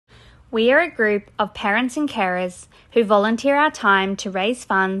We are a group of parents and carers who volunteer our time to raise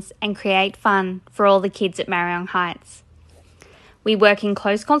funds and create fun for all the kids at Marayong Heights. We work in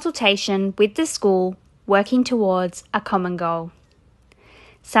close consultation with the school, working towards a common goal.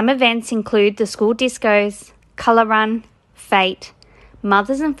 Some events include the school discos, colour run, fete,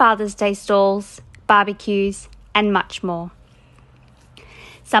 Mother's and Father's Day stalls, barbecues, and much more.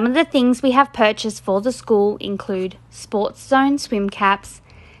 Some of the things we have purchased for the school include Sports Zone swim caps,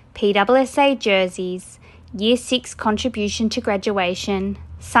 PWSA jerseys, Year 6 contribution to graduation,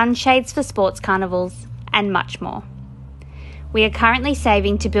 sunshades for sports carnivals, and much more. We are currently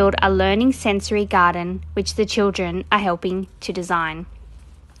saving to build a learning sensory garden, which the children are helping to design.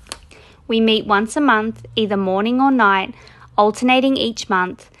 We meet once a month, either morning or night, alternating each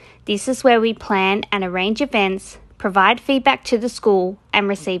month. This is where we plan and arrange events, provide feedback to the school, and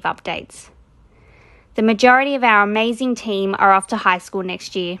receive updates. The majority of our amazing team are off to high school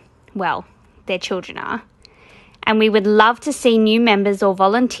next year. Well, their children are. And we would love to see new members or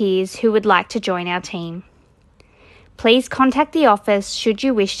volunteers who would like to join our team. Please contact the office should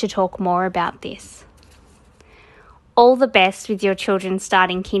you wish to talk more about this. All the best with your children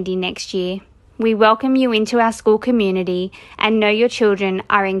starting kindy next year. We welcome you into our school community and know your children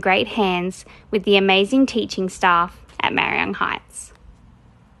are in great hands with the amazing teaching staff at Marayong Heights.